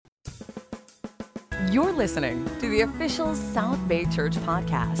You're listening to the official South Bay Church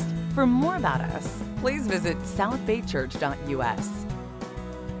podcast. For more about us, please visit southbaychurch.us.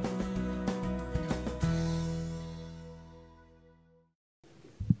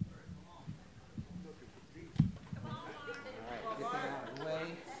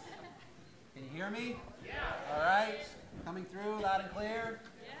 Can you hear me? Yeah. All right. Coming through loud and clear?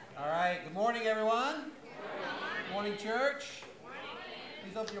 Yeah. All right. Good morning, everyone. Good morning, church.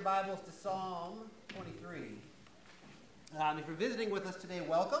 Please open your Bibles to Psalm 23. If you're visiting with us today,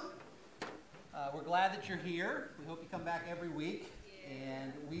 welcome. We're glad that you're here. We hope you come back every week.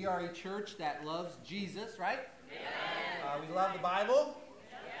 And we are a church that loves Jesus, right? Yeah. We love the Bible.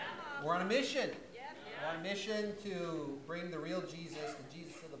 Yeah. We're on a mission. Yeah. We're on a mission to bring the real Jesus, the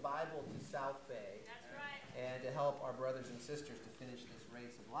Jesus of the Bible, to South Bay. That's right. And to help our brothers and sisters to finish this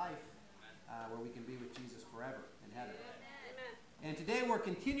race of life where we can be with Jesus forever in heaven. And today we're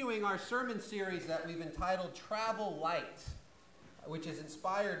continuing our sermon series that we've entitled Travel Light, which is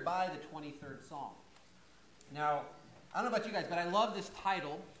inspired by the 23rd Psalm. Now, I don't know about you guys, but I love this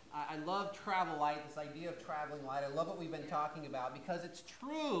title. I love Travel Light, this idea of traveling light. I love what we've been talking about because it's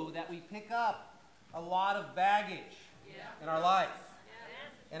true that we pick up a lot of baggage in our life.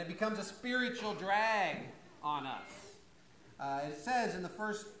 And it becomes a spiritual drag on us. It says in the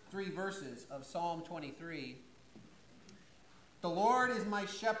first 3 verses of Psalm 23, "The Lord is my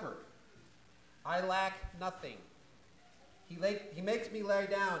shepherd. I lack nothing. He makes me lie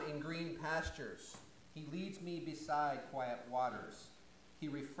down in green pastures. He leads me beside quiet waters. He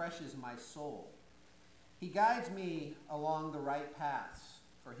refreshes my soul. He guides me along the right paths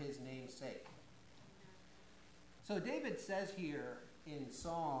for his name's sake." So David says here in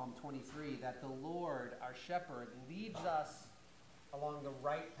Psalm 23 that the Lord, our shepherd, leads us along the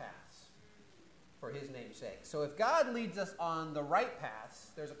right paths for his name's sake. So if God leads us on the right paths,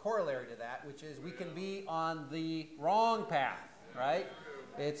 there's a corollary to that, which is we can be on the wrong path, right?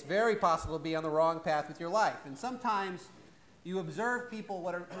 It's very possible to be on the wrong path with your life. And sometimes you observe people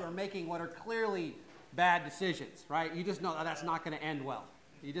who are making what are clearly bad decisions, right? You just know that's not going to end well.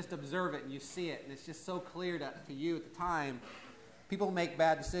 You just observe it and you see it, and it's just so clear to you at the time. People make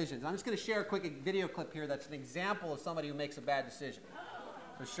bad decisions. I'm just going to share a quick video clip here that's an example of somebody who makes a bad decision.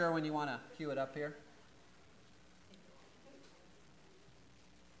 So Sherwin, you want to cue it up here?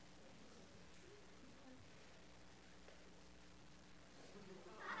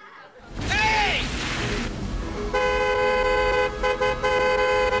 Hey!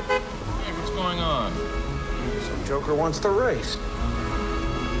 Hey, what's going on? Some joker wants to race.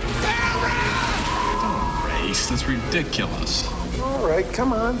 Race? That's ridiculous. All right,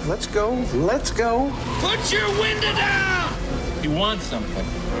 come on, let's go. Let's go. Put your window down! He wants something.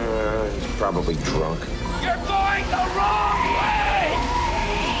 He's probably drunk. You're going the wrong way!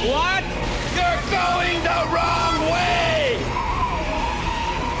 What? You're going the wrong way!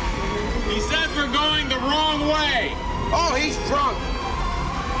 He says we're going the wrong way! Oh, he's drunk.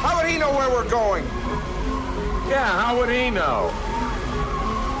 How would he know where we're going? Yeah, how would he know?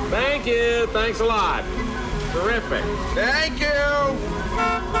 Thank you. Thanks a lot. Terrific. Thank you.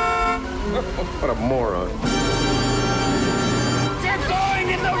 What a moron. You're going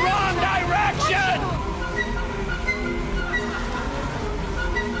in the wrong direction!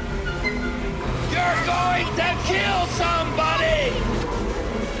 You're going to kill somebody!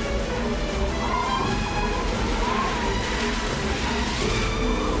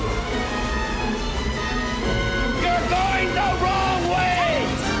 You're going the wrong way!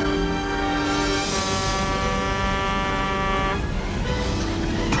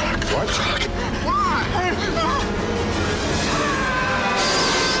 What? Why?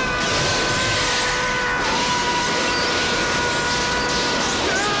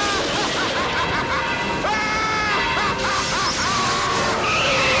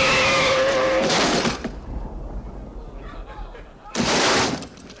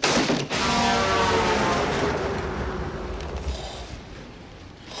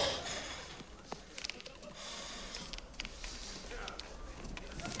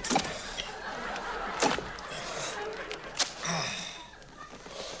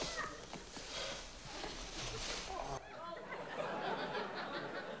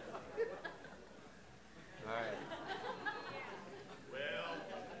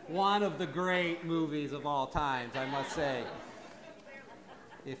 One of the great movies of all times, I must say.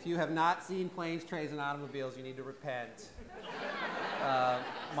 If you have not seen Planes, Trains, and Automobiles, you need to repent.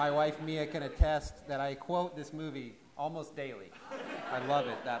 My wife Mia can attest that I quote this movie almost daily. I love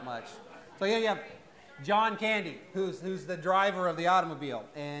it that much. So here you have John Candy, who's the driver of the automobile,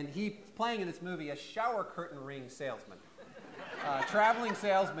 and he's playing in this movie a shower curtain ring salesman. Traveling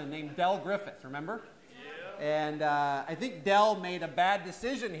salesman named Del Griffith, remember? And I think Dell made a bad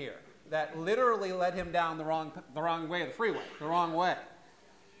decision here that literally led him down the wrong way of the freeway, the wrong way.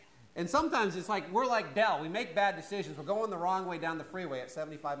 And sometimes it's like we're like Dell. We make bad decisions. We're going the wrong way down the freeway at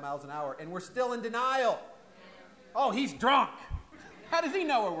 75 miles an hour, and we're still in denial. Oh, he's drunk. How does he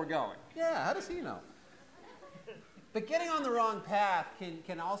know where we're going? Yeah, how does he know? But getting on the wrong path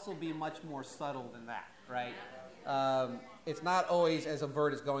can also be much more subtle than that, right? It's not always as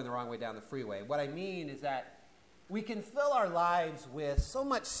overt as going the wrong way down the freeway. What I mean is that we can fill our lives with so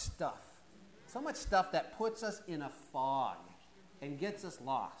much stuff that puts us in a fog and gets us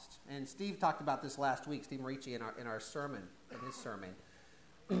lost. And Steve talked about this last week, Steve Marici, in our sermon, in his sermon.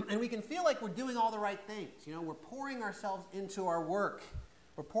 And we can feel like we're doing all the right things. You know, we're pouring ourselves into our work.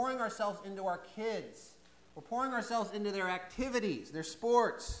 We're pouring ourselves into our kids. We're pouring ourselves into their activities, their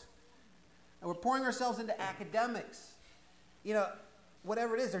sports. And we're pouring ourselves into academics. You know,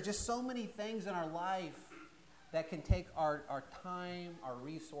 whatever it is, there's just so many things in our life that can take our time, our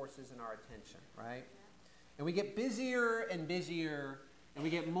resources, and our attention, right? And we get busier and busier, and we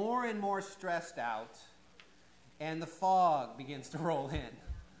get more and more stressed out, and the fog begins to roll in,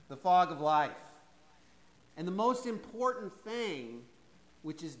 the fog of life. And the most important thing,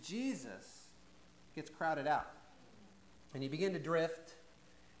 which is Jesus, gets crowded out. And you begin to drift,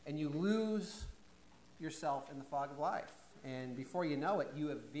 and you lose yourself in the fog of life. And before you know it, you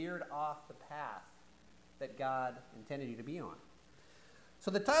have veered off the path that God intended you to be on.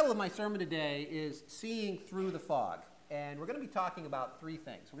 So the title of my sermon today is Seeing Through the Fog. And we're going to be talking about three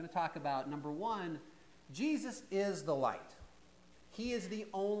things. We're going to talk about, number one, Jesus is the light. He is the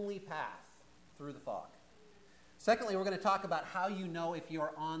only path through the fog. Secondly, we're going to talk about how you know if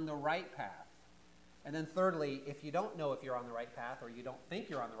you're on the right path. And then thirdly, if you don't know if you're on the right path or you don't think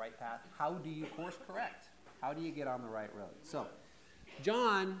you're on the right path, how do you course correct? How do you get on the right road? So,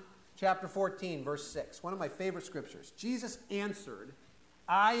 John chapter 14, verse 6, one of my favorite scriptures. Jesus answered,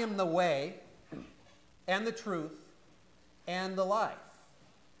 I am the way and the truth and the life.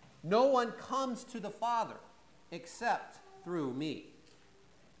 No one comes to the Father except through me.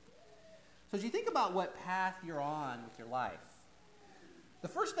 So as you think about what path you're on with your life, the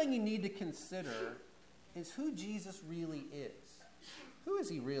first thing you need to consider is who Jesus really is. Who is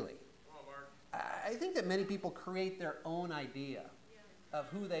he really? I think that many people create their own idea of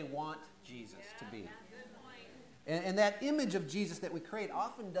who they want Jesus to be. And that image of Jesus that we create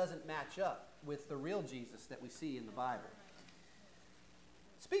often doesn't match up with the real Jesus that we see in the Bible.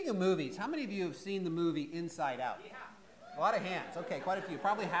 Speaking of movies, how many of you have seen the movie Inside Out? A lot of hands. Okay, quite a few.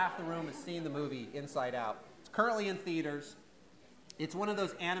 Probably half the room has seen the movie Inside Out. It's currently in theaters. It's one of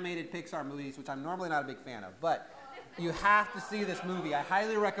those animated Pixar movies, which I'm normally not a big fan of. But you have to see this movie. I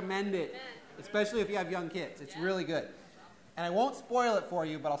highly recommend it, especially if you have young kids. It's really good. And I won't spoil it for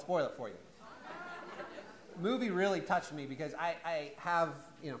you, but I'll spoil it for you. The movie really touched me because I have,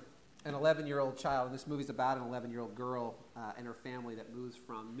 an 11-year-old child, and this movie's about an 11-year-old girl and her family that moves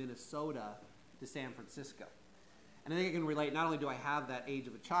from Minnesota to San Francisco. And I think I can relate, not only do I have that age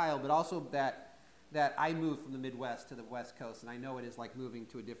of a child, but also that I moved from the Midwest to the West Coast, and I know it is like moving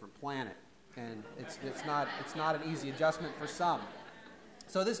to a different planet. And it's not an easy adjustment for some.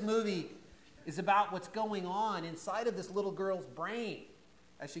 So this movie is about what's going on inside of this little girl's brain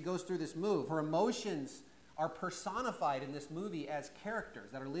as she goes through this move. Her emotions are personified in this movie as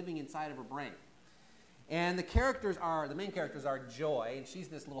characters that are living inside of her brain. And the main characters are Joy, and she's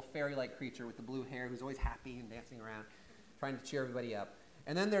this little fairy-like creature with the blue hair who's always happy and dancing around, trying to cheer everybody up.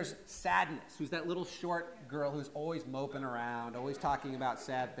 And then there's Sadness, who's that little short girl who's always moping around, always talking about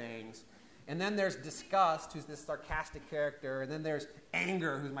sad things. And then there's Disgust, who's this sarcastic character. And then there's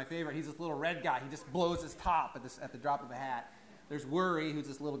Anger, who's my favorite. He's this little red guy. He just blows his top at the drop of a hat. There's Worry, who's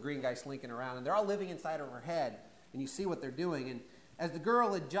this little green guy slinking around. And they're all living inside of her head. And you see what they're doing. And as the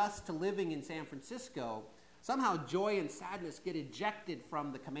girl adjusts to living in San Francisco, somehow Joy and Sadness get ejected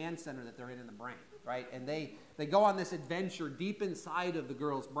from the command center that they're in the brain, right? And they go on this adventure deep inside of the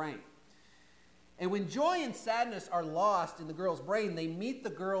girl's brain. And when Joy and Sadness are lost in the girl's brain, they meet the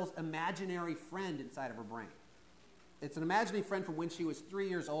girl's imaginary friend inside of her brain. It's an imaginary friend from when she was 3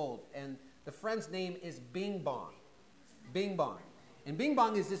 years old, and the friend's name is Bing Bong. Bing Bong. And Bing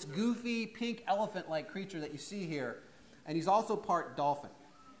Bong is this goofy, pink elephant-like creature that you see here, and he's also part dolphin.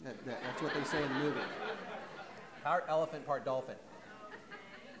 That's what they say in the movie. Part elephant, part dolphin.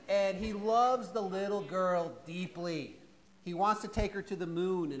 And he loves the little girl deeply. He wants to take her to the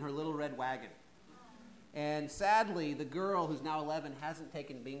moon in her little red wagon. And sadly, the girl, who's now 11, hasn't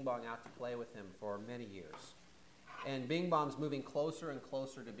taken Bing Bong out to play with him for many years. And Bing Bong's moving closer and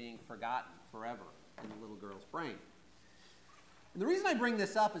closer to being forgotten forever in the little girl's brain. And the reason I bring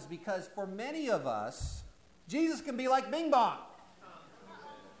this up is because for many of us, Jesus can be like Bing Bong.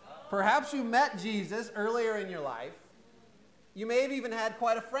 Perhaps you met Jesus earlier in your life. You may have even had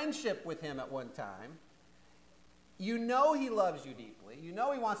quite a friendship with him at one time. You know he loves you deeply. You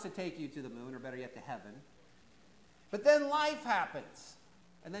know he wants to take you to the moon, or better yet, to heaven. But then life happens.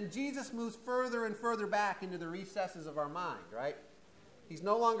 And then Jesus moves further and further back into the recesses of our mind, right? He's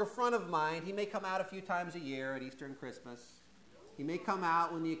no longer front of mind. He may come out a few times a year at Easter and Christmas. He may come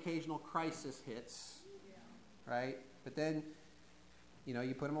out when the occasional crisis hits, right? But then,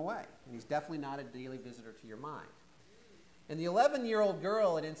 you put him away. And he's definitely not a daily visitor to your mind. And the 11-year-old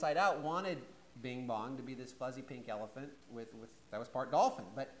girl at Inside Out wanted Bing Bong to be this fuzzy pink elephant that was part dolphin.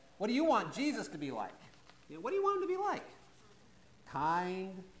 But what do you want Jesus to be like? What do you want him to be like?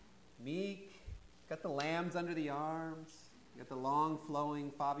 Kind, meek, got the lambs under the arms, got the long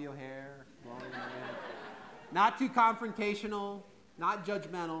flowing Fabio hair, not too confrontational, not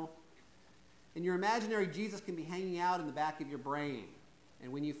judgmental. And your imaginary Jesus can be hanging out in the back of your brain.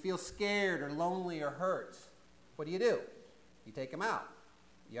 And when you feel scared or lonely or hurt, what do? You take him out.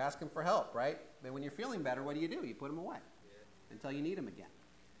 You ask him for help, right? Then when you're feeling better, what do? You put him away until you need him again.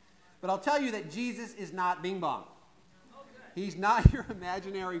 But I'll tell you that Jesus is not Bing Bong. He's not your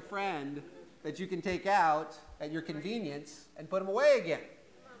imaginary friend that you can take out at your convenience and put him away again.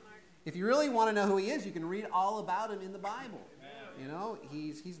 If you really want to know who he is, you can read all about him in the Bible.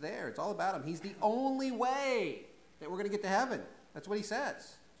 He's there. It's all about him. He's the only way that we're going to get to heaven. That's what he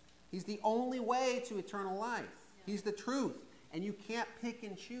says. He's the only way to eternal life. He's the truth. And you can't pick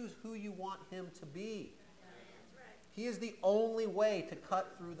and choose who you want him to be. He is the only way to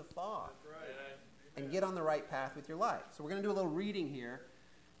cut through the fog and get on the right path with your life. So we're going to do a little reading here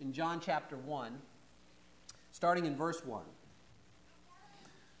in John chapter 1, starting in verse 1.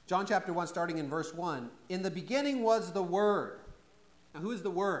 John chapter 1, starting in verse 1. In the beginning was the Word. Now, who is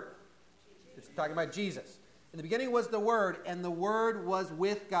the Word? It's talking about Jesus. In the beginning was the Word, and the Word was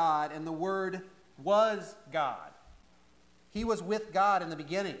with God, and the Word was God. He was with God in the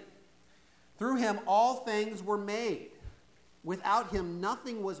beginning. Through him all things were made. Without him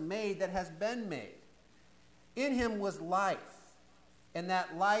nothing was made that has been made. In him was life, and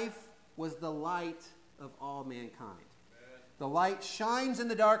that life was the light of all mankind. The light shines in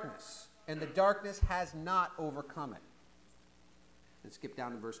the darkness, and the darkness has not overcome it. Let's skip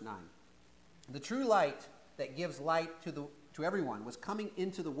down to verse 9. The true light that gives light to everyone was coming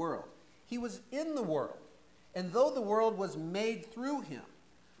into the world. He was in the world, and though the world was made through him,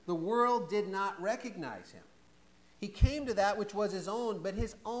 the world did not recognize him. He came to that which was his own, but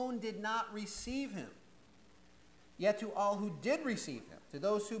his own did not receive him. Yet to all who did receive him, to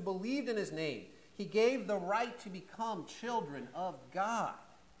those who believed in his name, he gave the right to become children of God.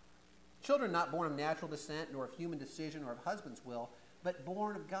 Children not born of natural descent, nor of human decision, or of husband's will, but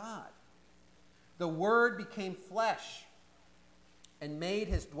born of God. The Word became flesh and made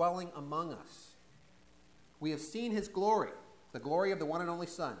his dwelling among us. We have seen his glory, the glory of the one and only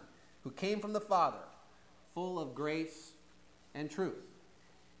Son, who came from the Father, full of grace and truth.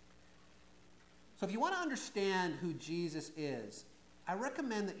 So if you want to understand who Jesus is, I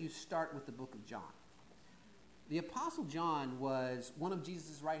recommend that you start with the book of John. The Apostle John was one of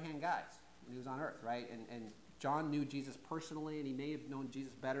Jesus' right-hand guys when he was on earth, right? And John knew Jesus personally, and he may have known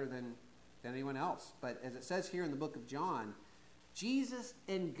Jesus better than anyone else. But as it says here in the book of John, Jesus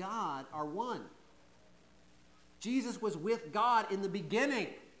and God are one. Jesus was with God in the beginning.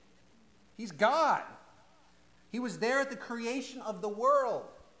 He's God. He was there at the creation of the world.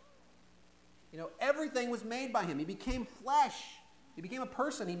 Everything was made by him. He became flesh. He became a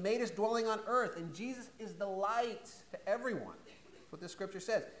person. He made his dwelling on earth. And Jesus is the light to everyone. That's what this scripture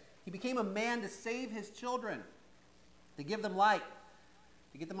says. He became a man to save his children, to give them light,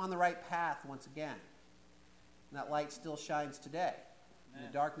 to get them on the right path once again. And that light still shines today. And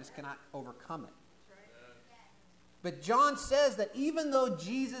the darkness cannot overcome it. But John says that even though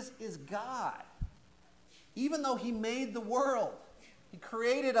Jesus is God, even though he made the world, he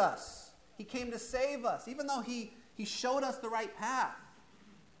created us, he came to save us, even though he showed us the right path,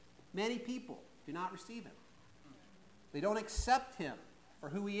 many people do not receive him. They don't accept him for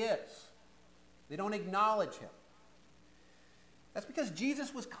who he is. They don't acknowledge him. That's because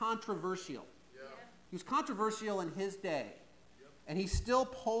Jesus was controversial. Yeah. He was controversial in his day, and he's still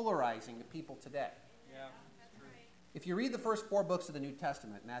polarizing to people today. Yeah. If you read the first 4 books of the New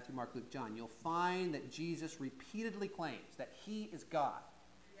Testament, Matthew, Mark, Luke, John, you'll find that Jesus repeatedly claims that he is God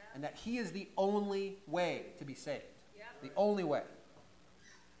and that he is the only way to be saved. The only way.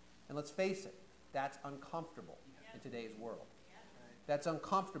 And let's face it, that's uncomfortable in today's world. That's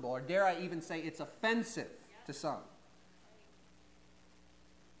uncomfortable, or dare I even say it's offensive to some.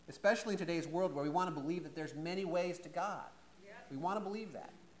 especially in today's world where we want to believe that there's many ways to God. We want to believe that.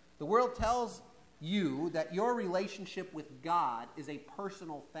 The world tells you that your relationship with God is a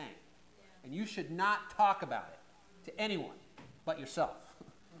personal thing, and you should not talk about it to anyone but yourself.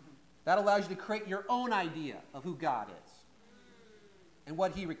 That allows you to create your own idea of who God is and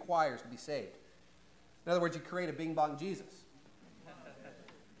what he requires to be saved. In other words, you create a bing bong Jesus.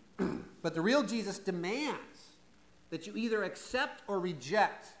 But the real Jesus demands that you either accept or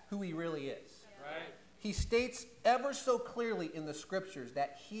reject who he really is. Right. He states ever so clearly in the scriptures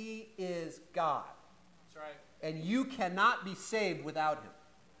that he is God. That's right. And you cannot be saved without him.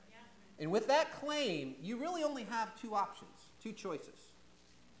 And with that claim, you really only have two options, two choices.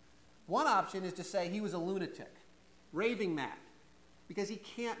 One option is to say he was a lunatic, raving mad, because he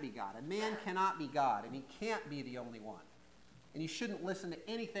can't be God. A man cannot be God, and he can't be the only one. And you shouldn't listen to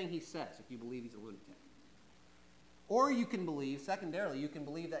anything he says if you believe he's a lunatic. Or you can believe, secondarily, you can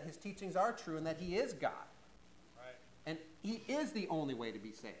believe that his teachings are true and that he is God. Right. And he is the only way to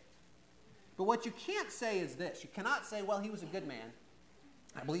be saved. But what you can't say is this. You cannot say, well, he was a good man.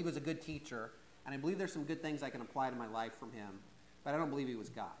 I believe he was a good teacher. And I believe there's some good things I can apply to my life from him. But I don't believe he was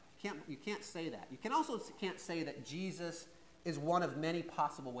God. You can't say that. You can also can't say that Jesus is one of many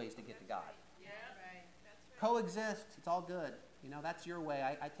possible ways to get to God. Yeah, right. That's right. Coexist. It's all good. You know, that's your way.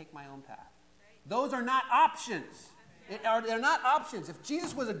 I take my own path. Those are not options. They're not options. If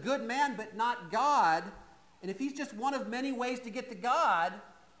Jesus was a good man but not God, and if he's just one of many ways to get to God,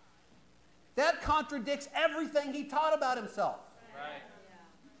 that contradicts everything he taught about himself. Right.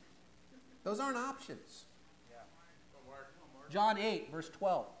 Those aren't options. John 8, verse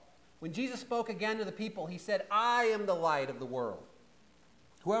 12. When Jesus spoke again to the people, he said, I am the light of the world.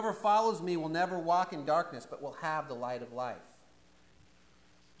 Whoever follows me will never walk in darkness, but will have the light of life.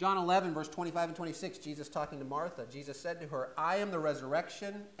 John 11, verse 25 and 26, Jesus talking to Martha, Jesus said to her, I am the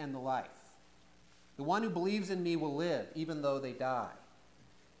resurrection and the life. The one who believes in me will live, even though they die.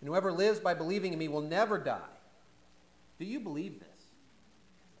 And whoever lives by believing in me will never die. Do you believe this?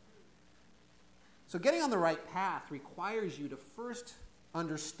 So getting on the right path requires you to first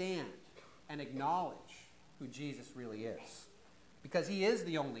understand and acknowledge who Jesus really is. Because he is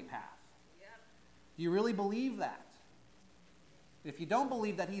the only path. Do you really believe that? If you don't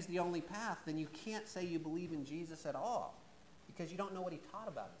believe that he's the only path, then you can't say you believe in Jesus at all. Because you don't know what he taught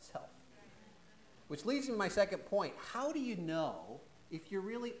about himself. Which leads me to my second point. How do you know if you're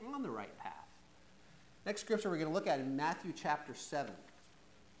really on the right path? Next scripture we're going to look at in Matthew chapter 7,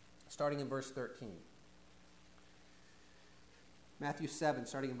 starting in verse 13. Matthew 7,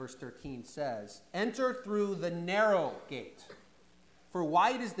 starting in verse 13, says, Enter through the narrow gate. For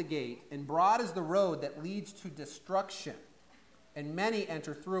wide is the gate, and broad is the road that leads to destruction, and many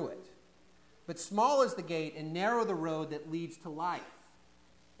enter through it. But small is the gate, and narrow the road that leads to life,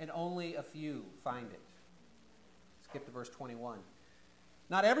 and only a few find it. Skip to verse 21.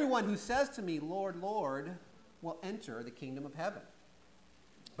 Not everyone who says to me, Lord, Lord, will enter the kingdom of heaven,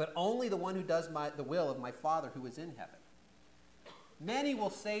 but only the one who does the will of my Father who is in heaven. Many will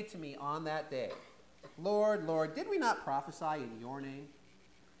say to me on that day, Lord, Lord, did we not prophesy in your name?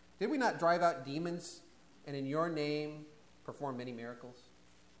 Did we not drive out demons and in your name perform many miracles?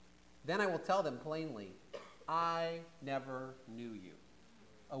 Then I will tell them plainly, I never knew you.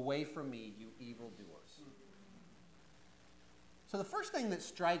 Away from me, you evildoers. So the first thing that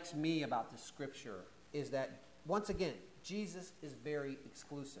strikes me about this scripture is that, once again, Jesus is very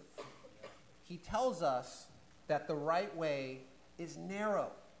exclusive. He tells us that the right way is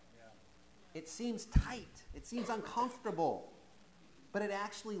narrow. It seems tight. It seems uncomfortable. But it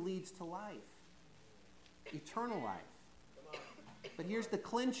actually leads to life. Eternal life. But here's the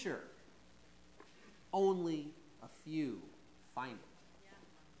clincher. Only a few find it.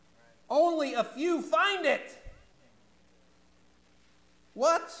 Only a few find it.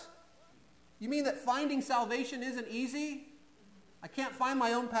 What? You mean that finding salvation isn't easy? I can't find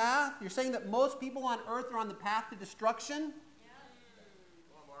my own path? You're saying that most people on earth are on the path to destruction?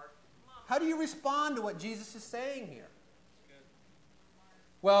 How do you respond to what Jesus is saying here?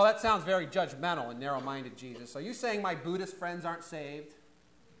 Well, that sounds very judgmental and narrow-minded, Jesus. Are you saying my Buddhist friends aren't saved?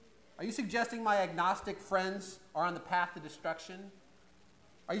 Are you suggesting my agnostic friends are on the path to destruction?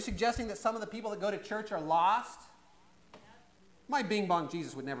 Are you suggesting that some of the people that go to church are lost? My bing bong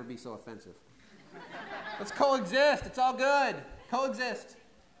Jesus would never be so offensive. Let's coexist. It's all good. Coexist.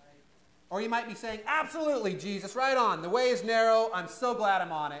 Or you might be saying, absolutely, Jesus, right on. The way is narrow. I'm so glad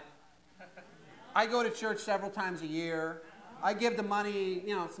I'm on it. I go to church several times a year. I give the money,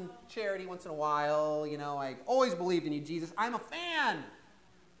 some charity once in a while. I've always believed in you, Jesus. I'm a fan.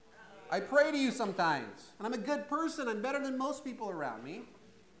 I pray to you sometimes. And I'm a good person. I'm better than most people around me.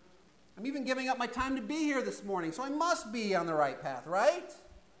 I'm even giving up my time to be here this morning, so I must be on the right path, right?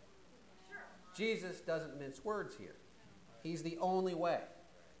 Sure. Jesus doesn't mince words here. He's the only way.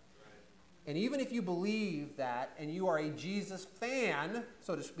 And even if you believe that and you are a Jesus fan,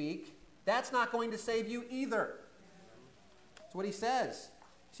 so to speak, that's not going to save you either. That's what he says.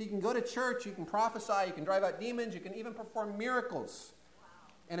 So you can go to church, you can prophesy, you can drive out demons, you can even perform miracles.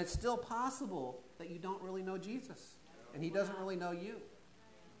 And it's still possible that you don't really know Jesus. And he doesn't really know you.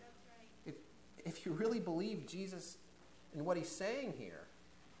 If you really believe Jesus and what he's saying here,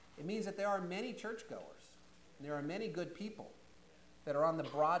 it means that there are many churchgoers and there are many good people that are on the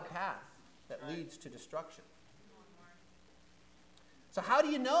broad path that leads to destruction. So how do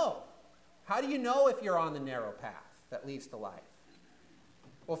you know? How do you know if you're on the narrow path that leads to life?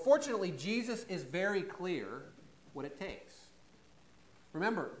 Well, fortunately, Jesus is very clear what it takes.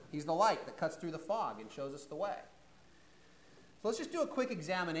 Remember, he's the light that cuts through the fog and shows us the way. So let's just do a quick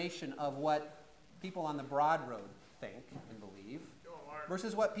examination of what people on the broad road think and believe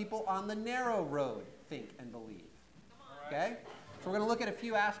versus what people on the narrow road think and believe. Okay? So we're going to look at a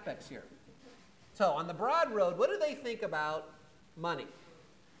few aspects here. So on the broad road, what do they think about money?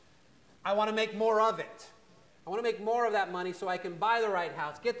 I want to make more of it. I want to make more of that money so I can buy the right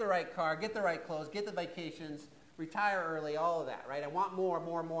house, get the right car, get the right clothes, get the vacations, retire early, all of that, right? I want more.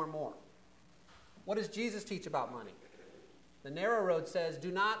 What does Jesus teach about money? The narrow road says,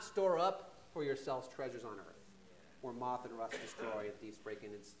 do not store up for yourselves treasures on earth, where moth and rust destroy and thieves break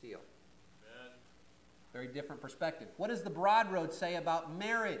in and steal. Amen. Very different perspective. What does the broad road say about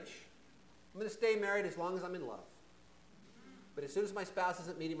marriage? I'm going to stay married as long as I'm in love. But as soon as my spouse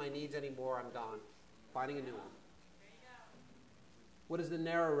isn't meeting my needs anymore, I'm gone, finding a new one. What does the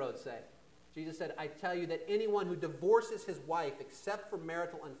narrow road say? Jesus said, I tell you that anyone who divorces his wife except for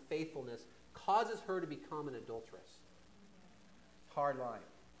marital unfaithfulness causes her to become an adulteress. Hard line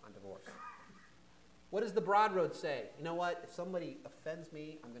on divorce. What does the broad road say? You know what? If somebody offends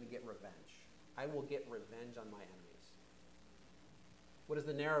me, I'm going to get revenge. I will get revenge on my enemies. What does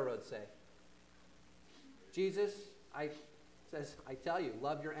the narrow road say? Jesus says, I tell you,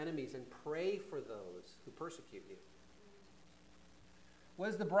 love your enemies and pray for those who persecute you. What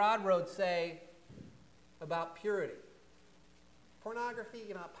does the broad road say about purity? Pornography,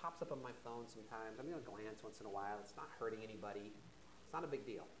 it pops up on my phone sometimes. I'm going to glance once in a while. It's not hurting anybody. It's not a big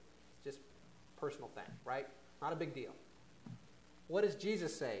deal. It's just a personal thing, right? Not a big deal. What does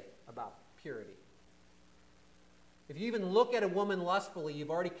Jesus say about purity? If you even look at a woman lustfully, you've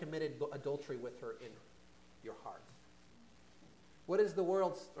already committed adultery with her in your heart. What does the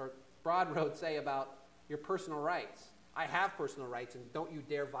world's or broad road say about your personal rights? I have personal rights, and don't you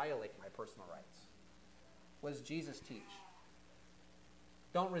dare violate my personal rights. What does Jesus teach?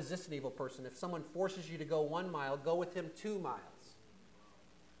 Don't resist an evil person. If someone forces you to go 1 mile, go with him 2 miles.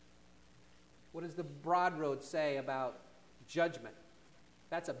 What does the broad road say about judgment?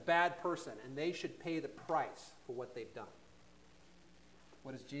 That's a bad person, and they should pay the price for what they've done.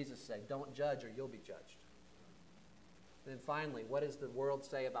 What does Jesus say? Don't judge or you'll be judged. And then finally, what does the world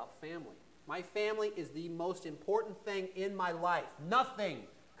say about family? My family is the most important thing in my life. Nothing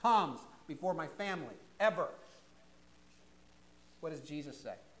comes before my family, ever. What does Jesus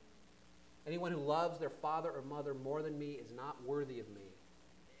say? Anyone who loves their father or mother more than me is not worthy of me.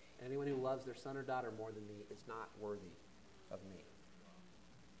 And anyone who loves their son or daughter more than me is not worthy of me.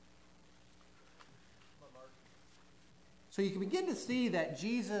 So you can begin to see that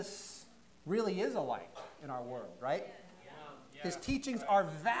Jesus really is a light in our world, right? His teachings are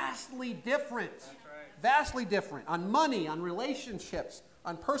vastly different. Vastly different on money, on relationships,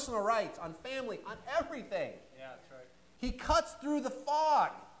 on personal rights, on family, on everything. Yeah, that's right. He cuts through the fog.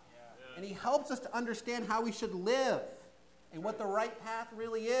 And he helps us to understand how we should live and what the right path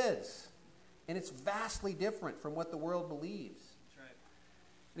really is. And it's vastly different from what the world believes.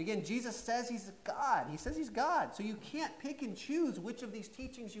 And again, Jesus says he's God. He says he's God. So you can't pick and choose which of these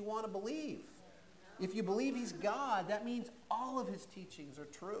teachings you want to believe. If you believe he's God, that means all of his teachings are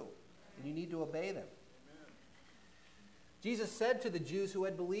true. And you need to obey them. Jesus said to the Jews who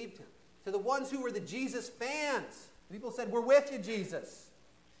had believed him, to the ones who were the Jesus fans, people said, we're with you, Jesus.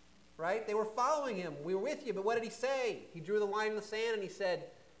 Right? They were following him. We were with you. But what did he say? He drew the line in the sand and he said,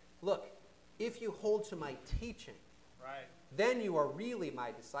 look, if you hold to my teaching, right, then you are really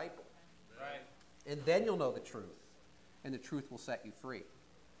my disciple. right, And then you'll know the truth. And the truth will set you free.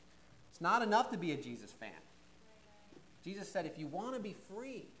 It's not enough to be a Jesus fan. Jesus said, if you want to be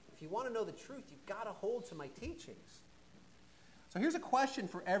free, if you want to know the truth, you've got to hold to my teachings. So here's a question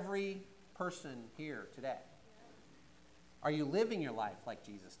for every person here today. Are you living your life like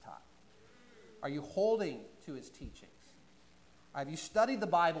Jesus taught? Are you holding to his teachings? Have you studied the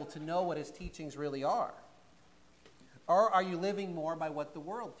Bible to know what his teachings really are? Or are you living more by what the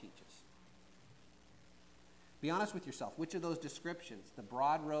world teaches? Be honest with yourself. Which of those descriptions, the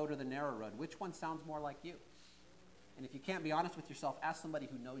broad road or the narrow road, which one sounds more like you? And if you can't be honest with yourself, ask somebody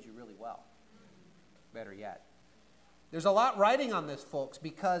who knows you really well. Better yet. There's a lot writing on this, folks,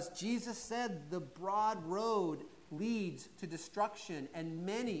 because Jesus said the broad road leads to destruction, and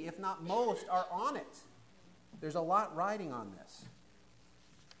many, if not most, are on it. There's a lot writing on this.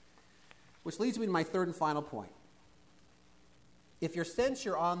 Which leads me to my third and final point. If you sense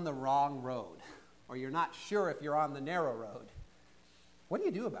you're on the wrong road, or you're not sure if you're on the narrow road, what do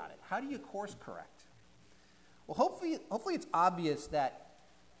you do about it? How do you course correct? Well, hopefully it's obvious that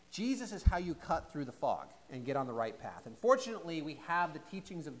Jesus is how you cut through the fog and get on the right path. And fortunately, we have the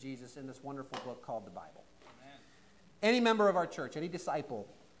teachings of Jesus in this wonderful book called the Bible. Amen. Any member of our church, any disciple,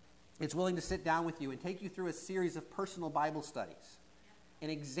 is willing to sit down with you and take you through a series of personal Bible studies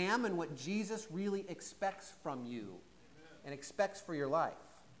and examine what Jesus really expects from you and expects for your life.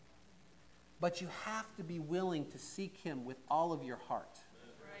 But you have to be willing to seek him with all of your heart.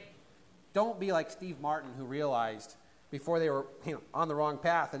 Right. Don't be like Steve Martin, who realized before they were on the wrong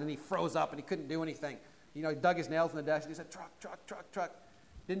path, and then he froze up and he couldn't do anything. He dug his nails in the dust and he said, truck, truck, truck, truck.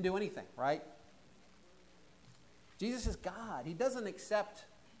 Didn't do anything, right? Jesus is God. He doesn't accept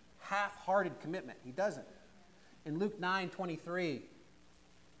half-hearted commitment. He doesn't. In Luke 9:23,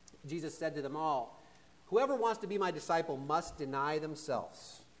 Jesus said to them all, "Whoever wants to be my disciple must deny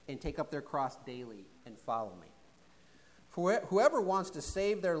themselves and take up their cross daily and follow me. For whoever wants to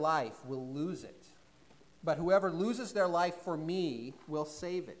save their life will lose it. But whoever loses their life for me will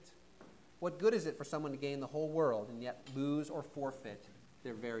save it. What good is it for someone to gain the whole world and yet lose or forfeit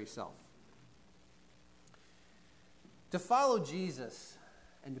their very self?" To follow Jesus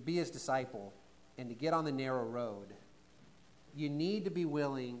and to be his disciple and to get on the narrow road, you need to be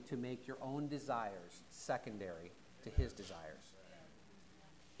willing to make your own desires secondary to his desires.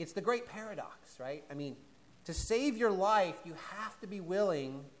 It's the great paradox, right? I mean, to save your life, you have to be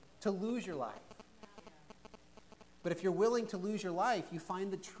willing to lose your life. But if you're willing to lose your life, you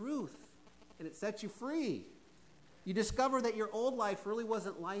find the truth, and it sets you free. You discover that your old life really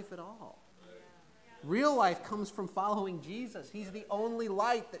wasn't life at all. Real life comes from following Jesus. He's the only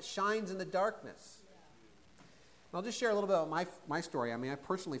light that shines in the darkness. And I'll just share a little bit about my story. I mean, I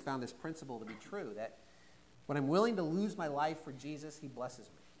personally found this principle to be true, that when I'm willing to lose my life for Jesus, he blesses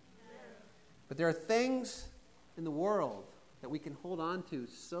me. But there are things in the world that we can hold on to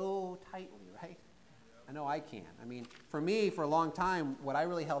so tightly, right? I know I can. I mean, for me, for a long time, what I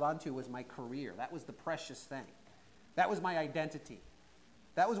really held on to was my career. That was the precious thing. That was my identity.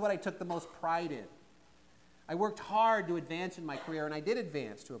 That was what I took the most pride in. I worked hard to advance in my career, and I did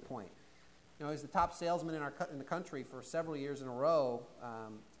advance to a point. I was the top salesman in the country for several years in a row.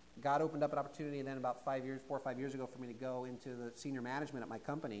 God opened up an opportunity, and then about 4 or 5 years ago, for me to go into the senior management at my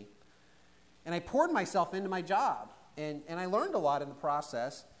company. And I poured myself into my job, and I learned a lot in the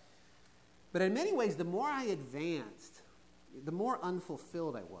process. But in many ways, the more I advanced, the more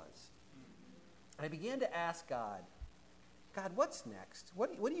unfulfilled I was. And I began to ask God, what's next?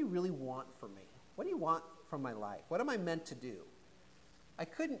 What do you really want from me? What do you want from my life? What am I meant to do? I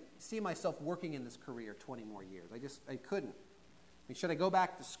couldn't see myself working in this career 20 more years. I couldn't. I mean, should I go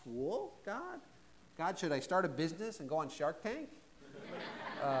back to school, God? God, should I start a business and go on Shark Tank?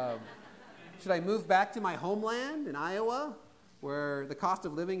 Should I move back to my homeland in Iowa, where the cost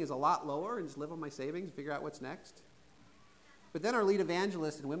of living is a lot lower, and just live on my savings and figure out what's next? But then our lead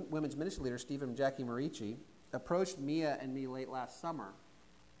evangelist and women's ministry leader, Stephen and Jackie Marici, approached Mia and me late last summer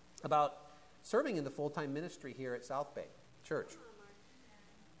about serving in the full-time ministry here at South Bay Church.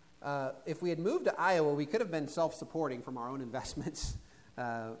 If we had moved to Iowa, we could have been self-supporting from our own investments,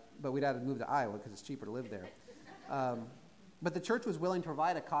 but we'd have to move to Iowa because it's cheaper to live there. But the church was willing to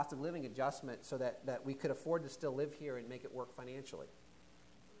provide a cost of living adjustment so that we could afford to still live here and make it work financially.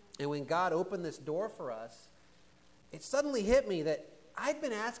 And when God opened this door for us, it suddenly hit me that I'd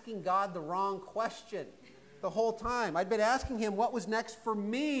been asking God the wrong question the whole time. I'd been asking him what was next for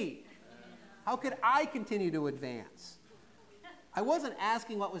me. How could I continue to advance? I wasn't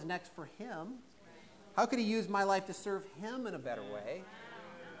asking what was next for him. How could he use my life to serve him in a better way?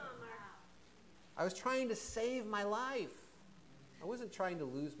 I was trying to save my life. I wasn't trying to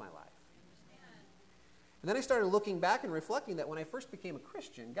lose my life. And then I started looking back and reflecting that when I first became a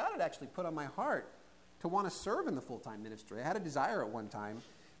Christian, God had actually put on my heart to want to serve in the full-time ministry. I had a desire at one time,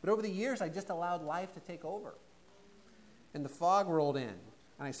 but over the years I just allowed life to take over. And the fog rolled in,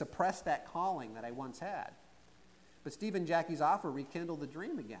 and I suppressed that calling that I once had. But Steve and Jackie's offer rekindled the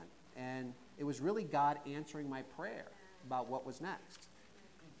dream again, and it was really God answering my prayer about what was next.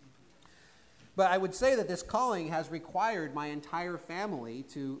 But I would say that this calling has required my entire family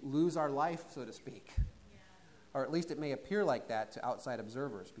to lose our life, so to speak. Or at least it may appear like that to outside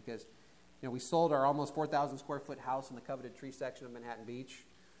observers, because we sold our almost 4,000 square foot house in the coveted tree section of Manhattan Beach.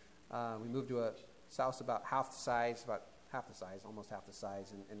 We moved to a house about almost half the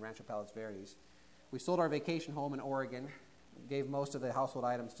size in Rancho Palos Verdes. We sold our vacation home in Oregon, gave most of the household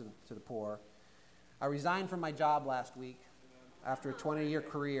items to the poor. I resigned from my job last week after a 20-year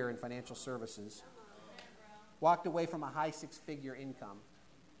career in financial services. Walked away from a high six-figure income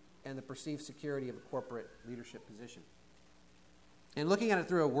and the perceived security of a corporate leadership position. And looking at it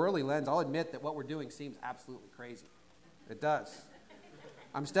through a worldly lens, I'll admit that what we're doing seems absolutely crazy. It does.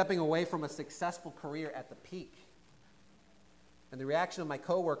 I'm stepping away from a successful career at the peak. And the reaction of my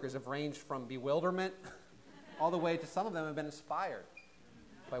coworkers have ranged from bewilderment all the way to some of them have been inspired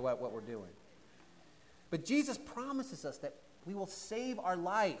by what we're doing. But Jesus promises us that we will save our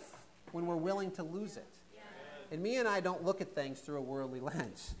life when we're willing to lose it. And me and I don't look at things through a worldly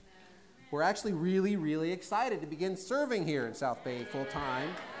lens. We're actually really, really excited to begin serving here in South Bay full-time,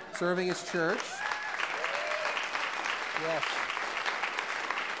 serving as church. Yes.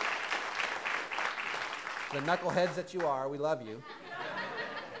 The knuckleheads that you are, we love you.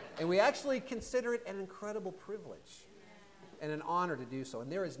 And we actually consider it an incredible privilege and an honor to do so.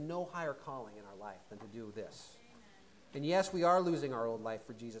 And there is no higher calling in our life than to do this. And yes, we are losing our old life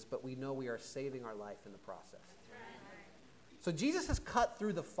for Jesus, but we know we are saving our life in the process. So Jesus has cut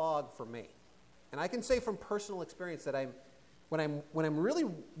through the fog for me. And I can say from personal experience that when I'm really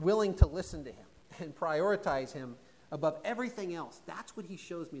willing to listen to him and prioritize him above everything else, that's when he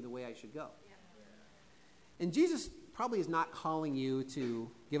shows me the way I should go. And Jesus probably is not calling you to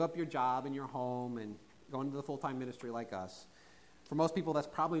give up your job and your home and go into the full-time ministry like us. For most people, that's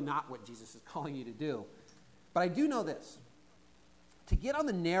probably not what Jesus is calling you to do. But I do know this. To get on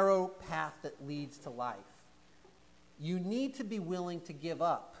the narrow path that leads to life, you need to be willing to give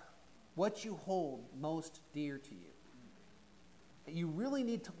up what you hold most dear to you. You really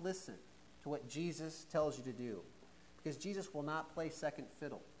need to listen to what Jesus tells you to do, because Jesus will not play second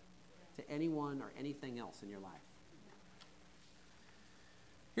fiddle to anyone or anything else in your life.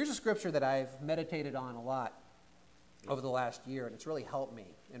 Here's a scripture that I've meditated on a lot over the last year, and it's really helped me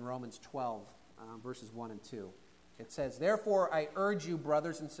in Romans 12, verses 1 and 2. It says, "Therefore I urge you,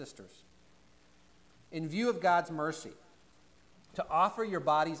 brothers and sisters, in view of God's mercy, to offer your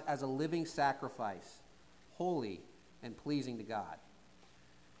bodies as a living sacrifice, holy and pleasing to God.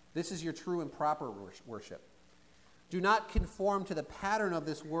 This is your true and proper worship. Do not conform to the pattern of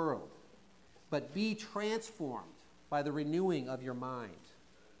this world, but be transformed by the renewing of your mind.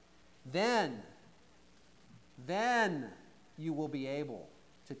 Then you will be able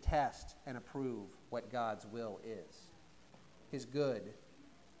to test and approve what God's will is, his good,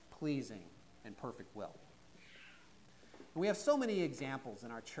 pleasing, and perfect will." And we have so many examples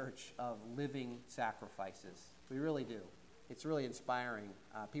in our church of living sacrifices. We really do. It's really inspiring.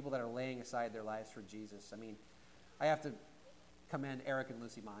 People that are laying aside their lives for Jesus. I mean, I have to commend Eric and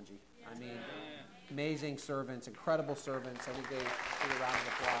Lucy Manji. I mean, amazing servants, incredible servants. I think they need a round of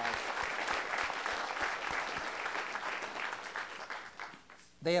applause.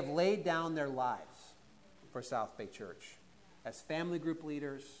 They have laid down their lives for South Bay Church as family group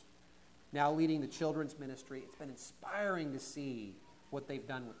leaders, now leading the children's ministry. It's been inspiring to see what they've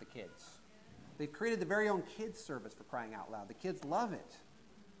done with the kids. They've created the very own kids service, for crying out loud. The kids love it.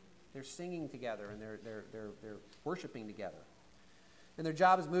 They're singing together and they're worshiping together. And their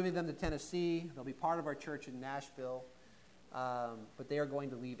job is moving them to Tennessee. They'll be part of our church in Nashville, but they are going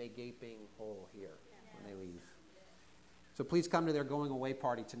to leave a gaping hole here when they leave. So please come to their going away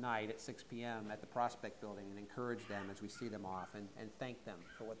party tonight at 6 p.m. at the Prospect Building and encourage them as we see them off and thank them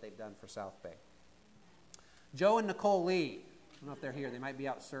for what they've done for South Bay. Joe and Nicole Lee, I don't know if they're here, they might be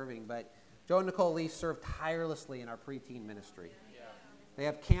out serving, but Joe and Nicole Lee serve tirelessly in our preteen ministry. They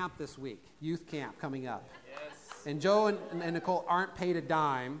have camp this week, youth camp coming up. Yes. And Joe and Nicole aren't paid a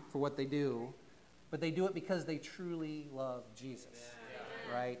dime for what they do, but they do it because they truly love Jesus,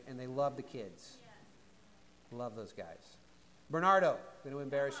 right? And they love the kids. Love those guys. Bernardo, I'm going to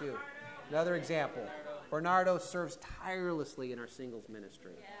embarrass you. Another example. Bernardo serves tirelessly in our singles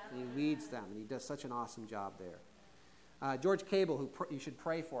ministry. And he leads them, and he does such an awesome job there. George Cable, who you should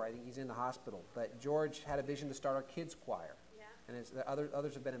pray for, I think he's in the hospital, but George had a vision to start our kids choir. And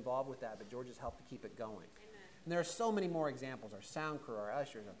others have been involved with that, but George has helped to keep it going. And there are so many more examples. Our sound crew, our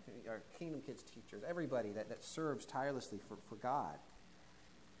ushers, our Kingdom Kids teachers, everybody that serves tirelessly for God.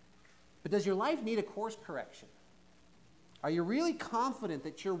 But does your life need a course correction? Are you really confident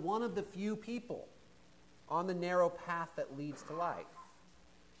that you're one of the few people on the narrow path that leads to life?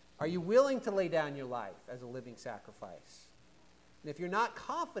 Are you willing to lay down your life as a living sacrifice? And if you're not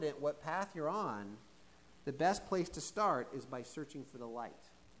confident what path you're on, the best place to start is by searching for the light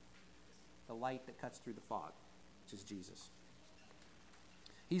that cuts through the fog, which is Jesus.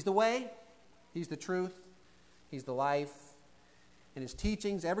 He's the way, he's the truth, he's the life, and his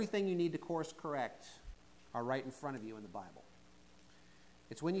teachings, everything you need to course correct, are right in front of you in the Bible.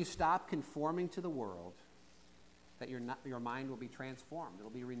 It's when you stop conforming to the world that your mind will be transformed.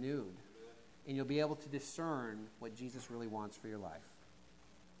 It'll be renewed, and you'll be able to discern what Jesus really wants for your life.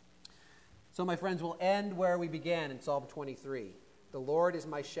 So, my friends, we'll end where we began in Psalm 23. The Lord is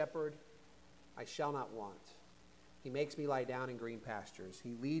my shepherd, I shall not want. He makes me lie down in green pastures.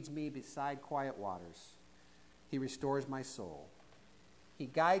 He leads me beside quiet waters. He restores my soul. He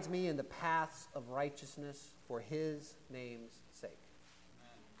guides me in the paths of righteousness for his name's sake.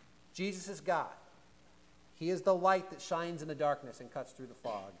 Amen. Jesus is God. He is the light that shines in the darkness and cuts through the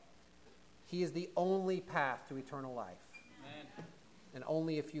fog. He is the only path to eternal life. Amen. And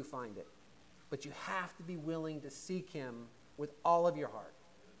only if you find it. But you have to be willing to seek him with all of your heart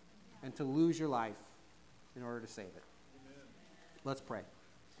and to lose your life in order to save it. Amen. Let's pray.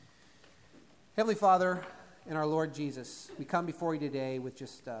 Heavenly Father and our Lord Jesus, we come before you today with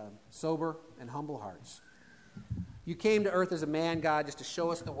just sober and humble hearts. You came to earth as a man, God, just to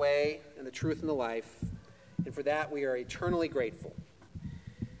show us the way and the truth and the life, and for that we are eternally grateful.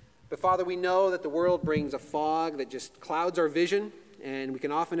 But Father, we know that the world brings a fog that just clouds our vision, and we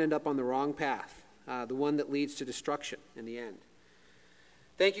can often end up on the wrong path, the one that leads to destruction in the end.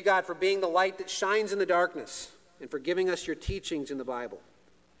 Thank you, God, for being the light that shines in the darkness and for giving us your teachings in the Bible.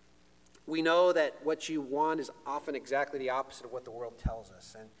 We know that what you want is often exactly the opposite of what the world tells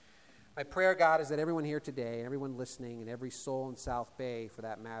us. And my prayer, God, is that everyone here today, and everyone listening, and every soul in South Bay, for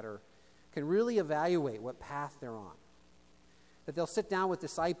that matter, can really evaluate what path they're on. That they'll sit down with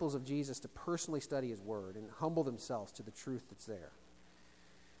disciples of Jesus to personally study his word and humble themselves to the truth that's there.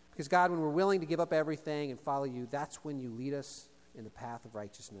 Because, God, when we're willing to give up everything and follow you, that's when you lead us in the path of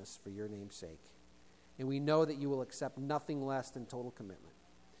righteousness for your name's sake. And we know that you will accept nothing less than total commitment.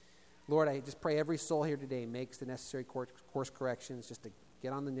 Lord, I just pray every soul here today makes the necessary course corrections just to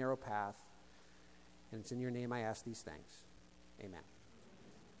get on the narrow path. And it's in your name I ask these things. Amen.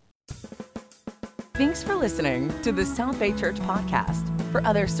 Thanks for listening to the South Bay Church podcast. For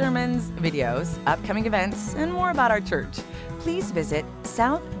other sermons, videos, upcoming events, and more about our church, please visit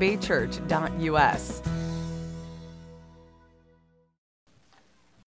southbaychurch.us.